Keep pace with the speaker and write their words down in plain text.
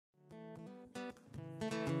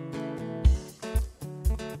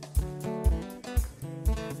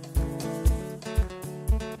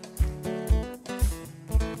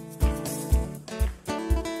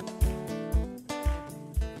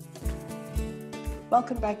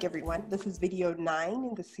Welcome back, everyone. This is video 9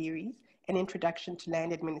 in the series, An Introduction to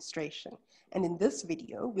Land Administration. And in this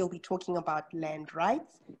video, we'll be talking about land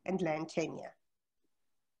rights and land tenure.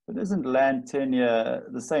 But isn't land tenure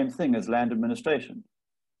the same thing as land administration?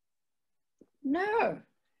 No,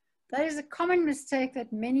 that is a common mistake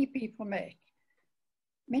that many people make.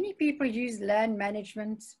 Many people use land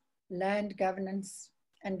management, land governance,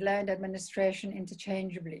 and land administration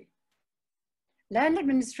interchangeably. Land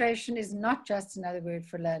administration is not just another word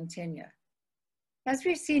for land tenure. As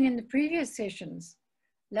we've seen in the previous sessions,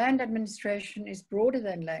 land administration is broader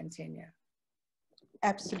than land tenure.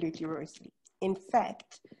 Absolutely, Rosalie. In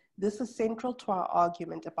fact, this is central to our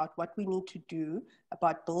argument about what we need to do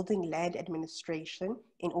about building land administration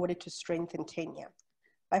in order to strengthen tenure.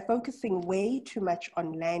 By focusing way too much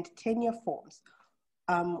on land tenure forms,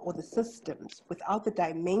 or the systems without the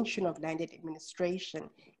dimension of land administration,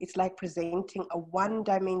 it's like presenting a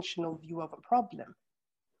one-dimensional view of a problem.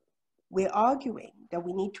 We're arguing that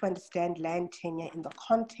we need to understand land tenure in the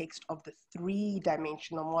context of the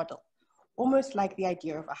three-dimensional model, almost like the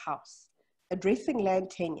idea of a house. Addressing land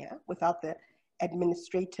tenure without the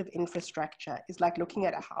administrative infrastructure is like looking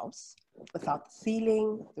at a house without the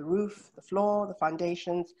ceiling, the roof, the floor, the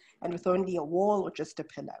foundations, and with only a wall or just a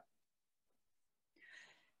pillar.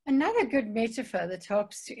 Another good metaphor that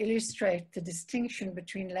helps to illustrate the distinction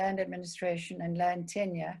between land administration and land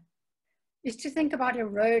tenure is to think about a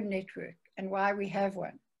road network and why we have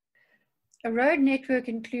one. A road network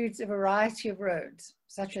includes a variety of roads,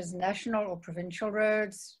 such as national or provincial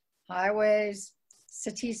roads, highways,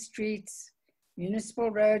 city streets, municipal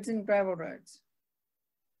roads, and gravel roads.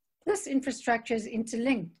 This infrastructure is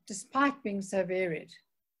interlinked despite being so varied.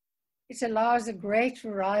 It allows a great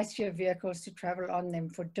variety of vehicles to travel on them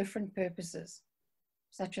for different purposes,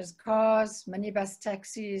 such as cars, minibus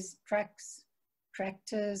taxis, trucks,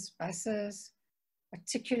 tractors, buses,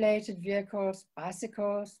 articulated vehicles,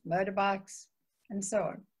 bicycles, motorbikes, and so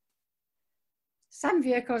on. Some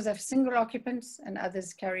vehicles have single occupants and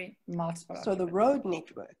others carry multiple occupants. So the road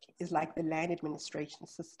network is like the land administration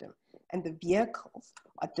system, and the vehicles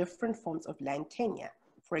are different forms of land tenure.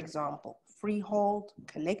 For example, freehold,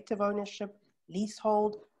 collective ownership,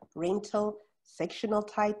 leasehold, rental, sectional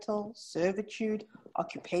title, servitude,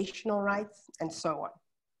 occupational rights, and so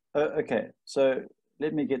on. Okay, so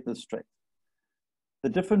let me get this straight. The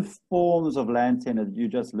different forms of land tenure that you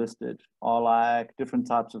just listed are like different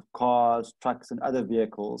types of cars, trucks, and other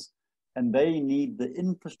vehicles, and they need the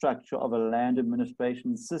infrastructure of a land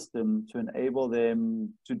administration system to enable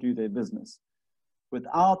them to do their business.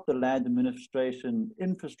 Without the land administration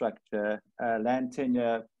infrastructure, land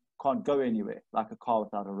tenure can't go anywhere, like a car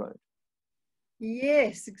without a road.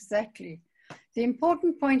 Yes, exactly. The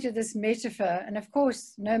important point of this metaphor, and of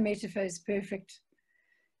course no metaphor is perfect,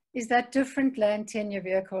 is that different land tenure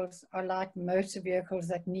vehicles are like motor vehicles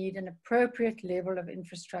that need an appropriate level of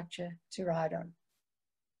infrastructure to ride on.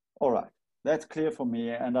 All right, that's clear for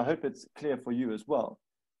me, and I hope it's clear for you as well.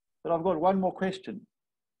 But I've got one more question.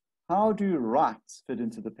 How do rights fit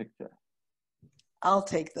into the picture? I'll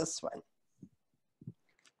take this one.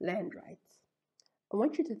 Land rights. I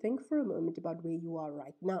want you to think for a moment about where you are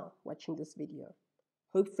right now watching this video.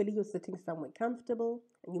 Hopefully you're sitting somewhere comfortable,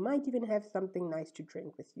 and you might even have something nice to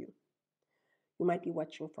drink with you. You might be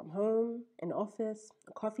watching from home, an office,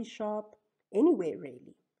 a coffee shop, anywhere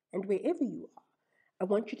really. And wherever you are, I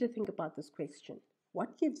want you to think about this question.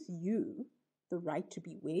 What gives you the right to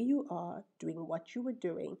be where you are, doing what you were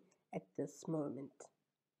doing at this moment?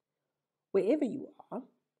 Wherever you are,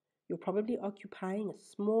 you're probably occupying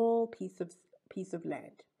a small piece of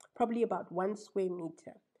land, probably about 1 square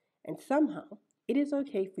meter, and somehow it is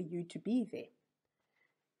okay for you to be there.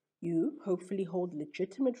 You hopefully hold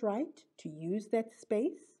legitimate right to use that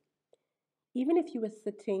space. Even if you were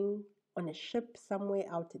sitting on a ship somewhere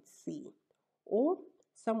out at sea, or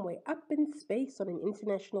somewhere up in space on an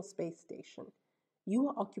international space station, you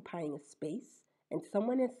are occupying a space, and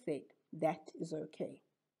someone has said that is okay.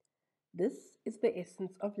 This is the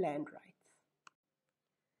essence of land rights.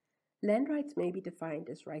 Land rights may be defined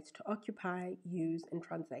as rights to occupy, use, and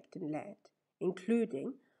transact in land,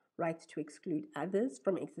 including rights to exclude others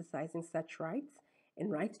from exercising such rights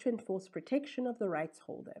and rights to enforce protection of the rights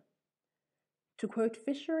holder. To quote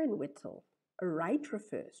Fisher and Whittle, a right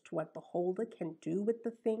refers to what the holder can do with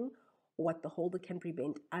the thing or what the holder can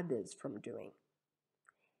prevent others from doing.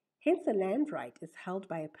 Hence, a land right is held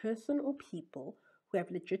by a person or people who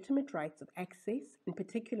have legitimate rights of access and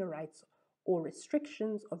particular rights or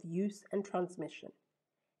restrictions of use and transmission.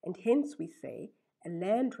 And hence we say a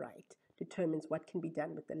land right determines what can be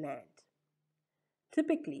done with the land.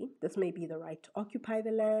 Typically, this may be the right to occupy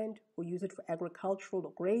the land or use it for agricultural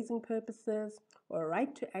or grazing purposes, or a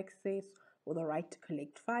right to access, or the right to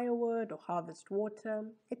collect firewood or harvest water,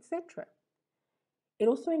 etc. It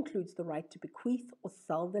also includes the right to bequeath or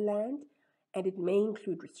sell the land, and it may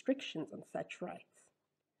include restrictions on such rights.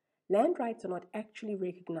 Land rights are not actually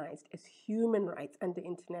recognized as human rights under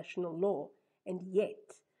international law, and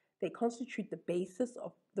yet they constitute the basis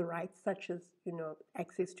of the rights such as,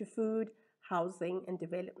 access to food, housing, and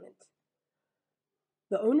development.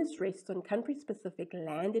 The onus rests on country-specific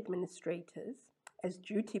land administrators as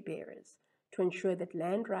duty bearers to ensure that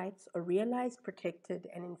land rights are realized, protected,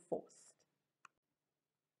 and enforced.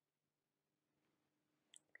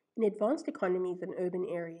 In advanced economies and urban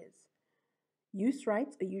areas, use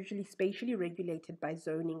rights are usually spatially regulated by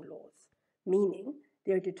zoning laws, meaning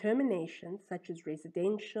there are determinations such as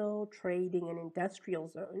residential, trading, and industrial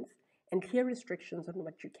zones, and clear restrictions on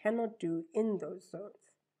what you cannot do in those zones.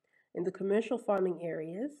 In the commercial farming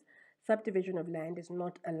areas, subdivision of land is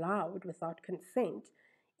not allowed without consent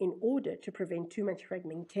in order to prevent too much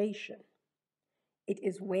fragmentation. It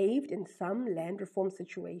is waived in some land reform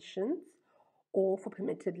situations or for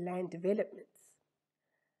permitted land developments.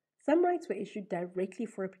 Some rights were issued directly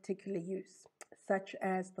for a particular use, such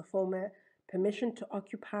as the former permission to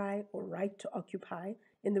occupy or right to occupy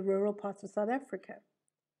in the rural parts of South Africa.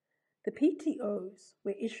 The PTOs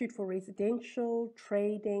were issued for residential,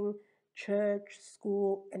 trading, church,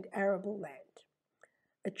 school, and arable land.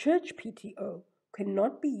 A church PTO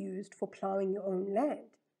cannot be used for plowing your own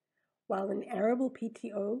land, while an arable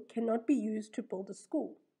PTO cannot be used to build a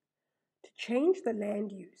school. To change the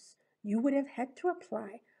land use, you would have had to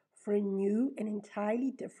apply for a new and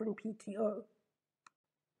entirely different PTO.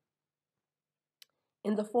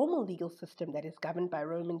 In the formal legal system that is governed by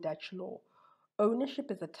Roman Dutch law, ownership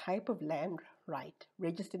is a type of land right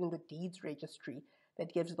registered in the deeds registry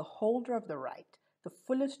that gives the holder of the right the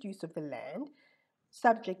fullest use of the land,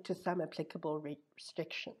 subject to some applicable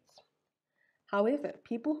restrictions. However,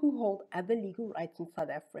 people who hold other legal rights in South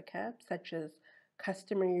Africa, such as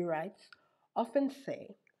customary rights, often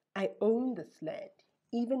say, "I own this land,"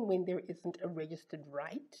 even when there isn't a registered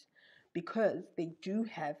right, because they do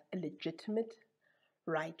have a legitimate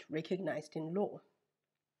right recognized in law.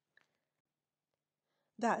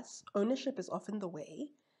 Thus, ownership is often the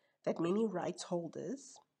way that many rights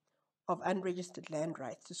holders of unregistered land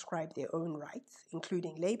rights describe their own rights,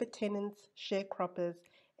 including labor tenants, sharecroppers,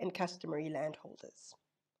 and customary landholders.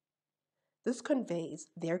 This conveys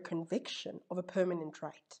their conviction of a permanent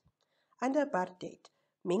right. Under apartheid,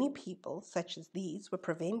 many people, such as these, were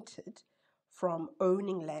prevented from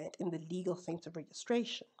owning land in the legal sense of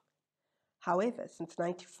registration. However, since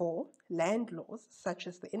 1994, land laws such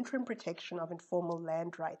as the Interim Protection of Informal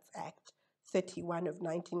Land Rights Act 31 of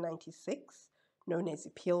 1996, known as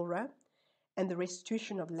IPILRA, and the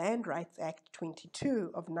Restitution of Land Rights Act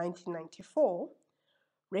 22 of 1994,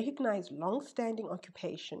 recognize long-standing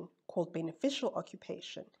occupation called beneficial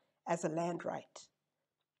occupation as a land right.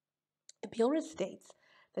 IPILRA states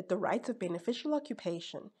that the rights of beneficial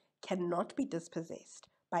occupation cannot be dispossessed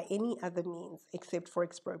by any other means except for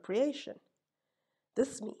expropriation.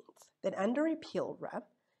 This means that under IPILRA,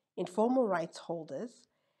 informal rights holders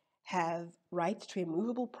have rights to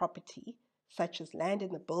immovable property, such as land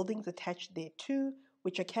and the buildings attached thereto,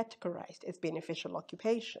 which are categorized as beneficial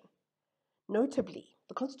occupation. Notably,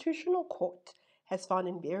 the Constitutional Court has found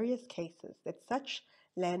in various cases that such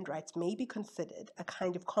land rights may be considered a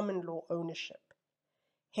kind of common law ownership.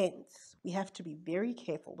 Hence, we have to be very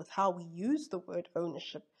careful with how we use the word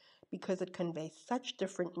ownership because it conveys such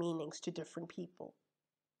different meanings to different people.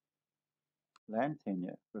 Land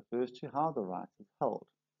tenure refers to how the right is held.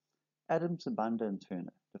 Adams, Sabanda, and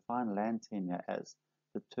Turner define land tenure as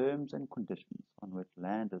the terms and conditions on which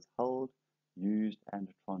land is held, used, and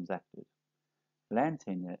transacted. Land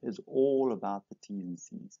tenure is all about the T's and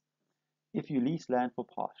C's. If you lease land for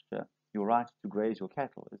pasture, your right to graze your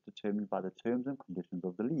cattle is determined by the terms and conditions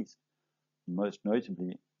of the lease, most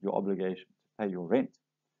notably your obligation to pay your rent.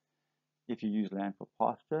 If you use land for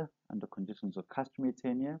pasture under conditions of customary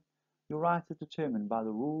tenure, your right is determined by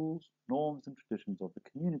the rules, norms, and traditions of the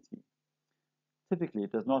community. Typically,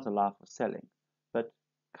 it does not allow for selling, but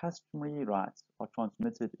customary rights are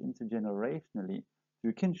transmitted intergenerationally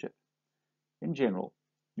through kinship. In general,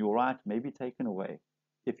 your right may be taken away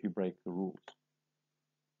if you break the rules.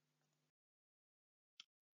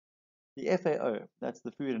 The FAO, that's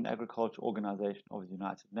the Food and Agriculture Organization of the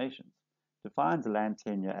United Nations, defines land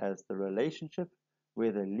tenure as the relationship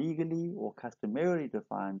whether legally or customarily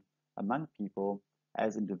defined among people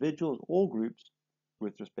as individuals or groups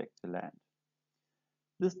with respect to land.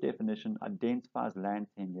 This definition identifies land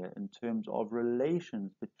tenure in terms of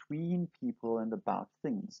relations between people and about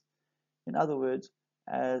things. In other words,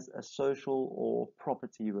 as a social or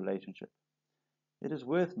property relationship. It is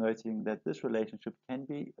worth noting that this relationship can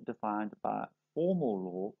be defined by formal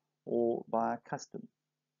law or by custom.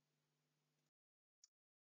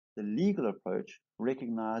 The legal approach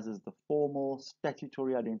recognizes the formal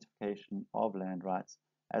statutory identification of land rights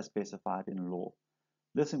as specified in law.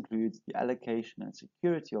 This includes the allocation and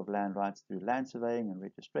security of land rights through land surveying and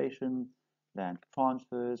registration, land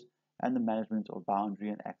transfers, and the management of boundary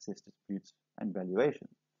and access disputes and valuation.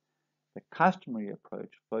 The customary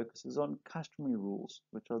approach focuses on customary rules,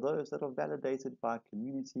 which are those that are validated by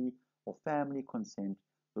community or family consent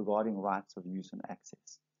regarding rights of use and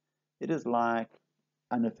access. It is like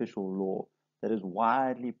unofficial law that is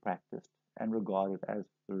widely practiced and regarded as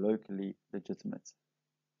locally legitimate.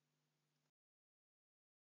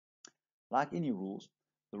 Like any rules,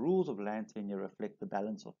 the rules of land tenure reflect the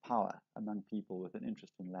balance of power among people with an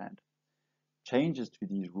interest in land. Changes to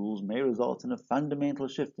these rules may result in a fundamental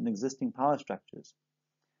shift in existing power structures.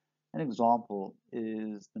 An example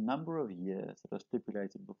is the number of years that are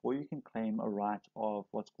stipulated before you can claim a right of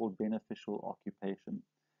what's called beneficial occupation.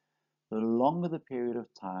 The longer the period of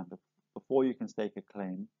time before you can stake a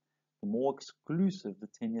claim, the more exclusive the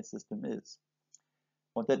tenure system is.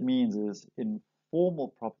 What that means is, in formal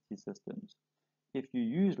property systems, if you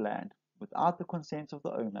use land without the consent of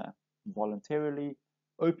the owner, voluntarily,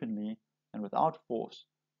 openly, and without force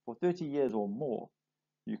for 30 years or more,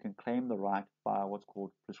 you can claim the right by what's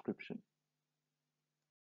called prescription.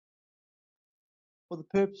 For the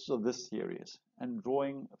purpose of this series, and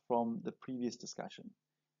drawing from the previous discussion,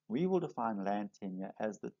 we will define land tenure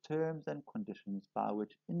as the terms and conditions by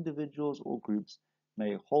which individuals or groups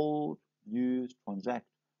may hold, use, transact,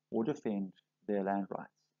 or defend their land rights.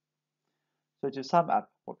 So to sum up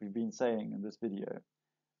what we've been saying in this video,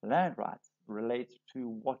 land rights relate to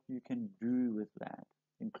what you can do with land,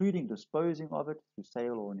 including disposing of it through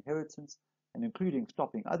sale or inheritance, and including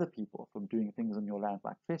stopping other people from doing things on your land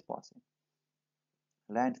like trespassing.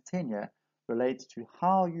 Land tenure relates to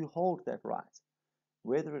how you hold that right,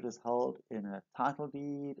 whether it is held in a title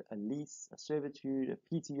deed, a lease, a servitude,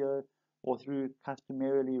 a PTO, or through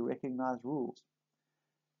customarily recognized rules.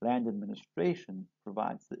 Land administration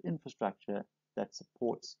provides the infrastructure that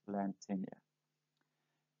supports land tenure.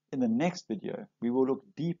 In the next video, we will look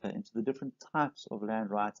deeper into the different types of land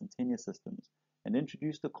rights and tenure systems and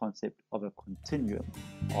introduce the concept of a continuum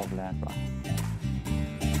of land rights.